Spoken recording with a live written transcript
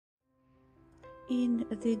In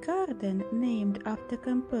the garden named after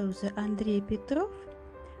composer Andrei Petrov,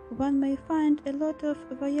 one may find a lot of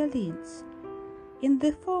violins in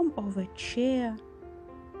the form of a chair,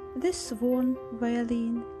 the swan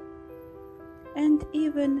violin, and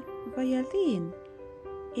even violin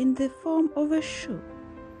in the form of a shoe.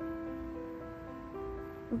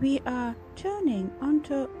 We are turning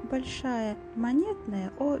onto Большая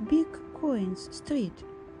Монетная or Big Coins Street,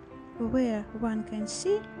 where one can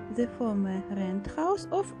see the former rent house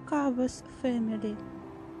of Carver's family,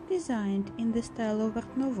 designed in the style of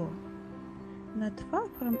Art Nouveau. Not far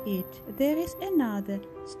from it there is another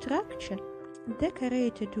structure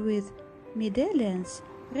decorated with medallions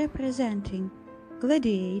representing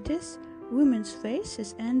gladiators, women's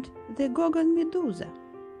faces, and the Gorgon Medusa.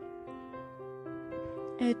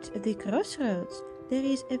 At the crossroads there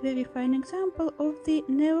is a very fine example of the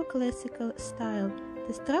neoclassical style,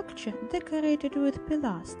 the structure decorated with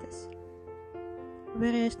pilasters.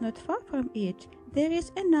 Whereas not far from it there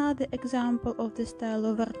is another example of the style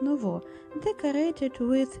of Art Nouveau, decorated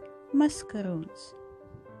with mascaroons.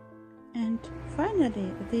 And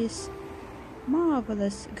finally this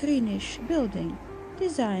marvelous greenish building,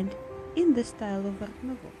 designed in the style of Art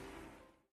Nouveau.